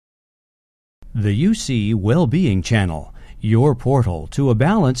The UC Wellbeing Channel, your portal to a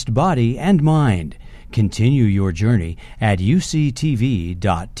balanced body and mind. Continue your journey at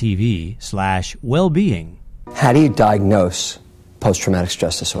uctv.tv/wellbeing. How do you diagnose post-traumatic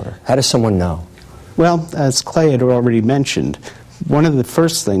stress disorder? How does someone know? Well, as Clay had already mentioned, one of the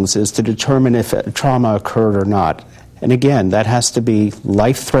first things is to determine if a trauma occurred or not. And again, that has to be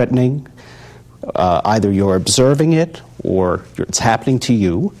life-threatening. Either you're observing it or it's happening to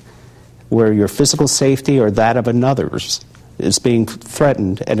you, where your physical safety or that of another's is being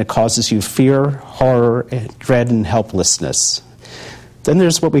threatened, and it causes you fear, horror, dread, and helplessness. Then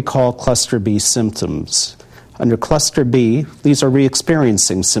there's what we call cluster B symptoms. Under cluster B, these are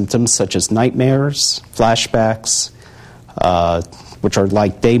re-experiencing symptoms such as nightmares, flashbacks, which are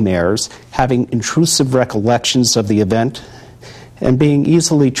like daymares, having intrusive recollections of the event, and being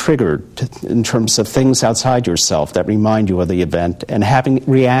easily triggered in terms of things outside yourself that remind you of the event, and having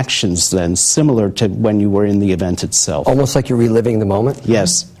reactions then similar to when you were in the event itself. Almost like you're reliving the moment?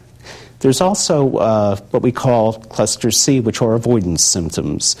 Yes. There's also what we call cluster C, which are avoidance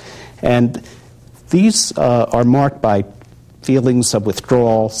symptoms. And these are marked by feelings of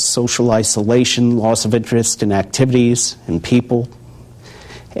withdrawal, social isolation, loss of interest in activities and people.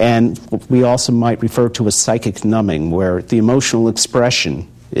 And we also might refer to as psychic numbing, where the emotional expression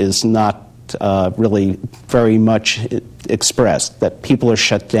is not really very much expressed, that people are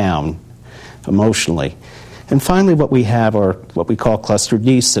shut down emotionally. And finally, what we have are what we call cluster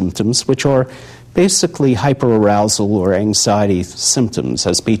D symptoms, which are basically hyperarousal or anxiety symptoms,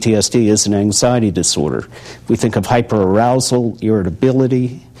 as PTSD is an anxiety disorder. We think of hyperarousal,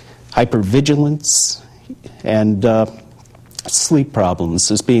 irritability, hypervigilance, and sleep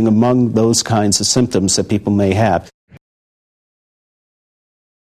problems as being among those kinds of symptoms that people may have.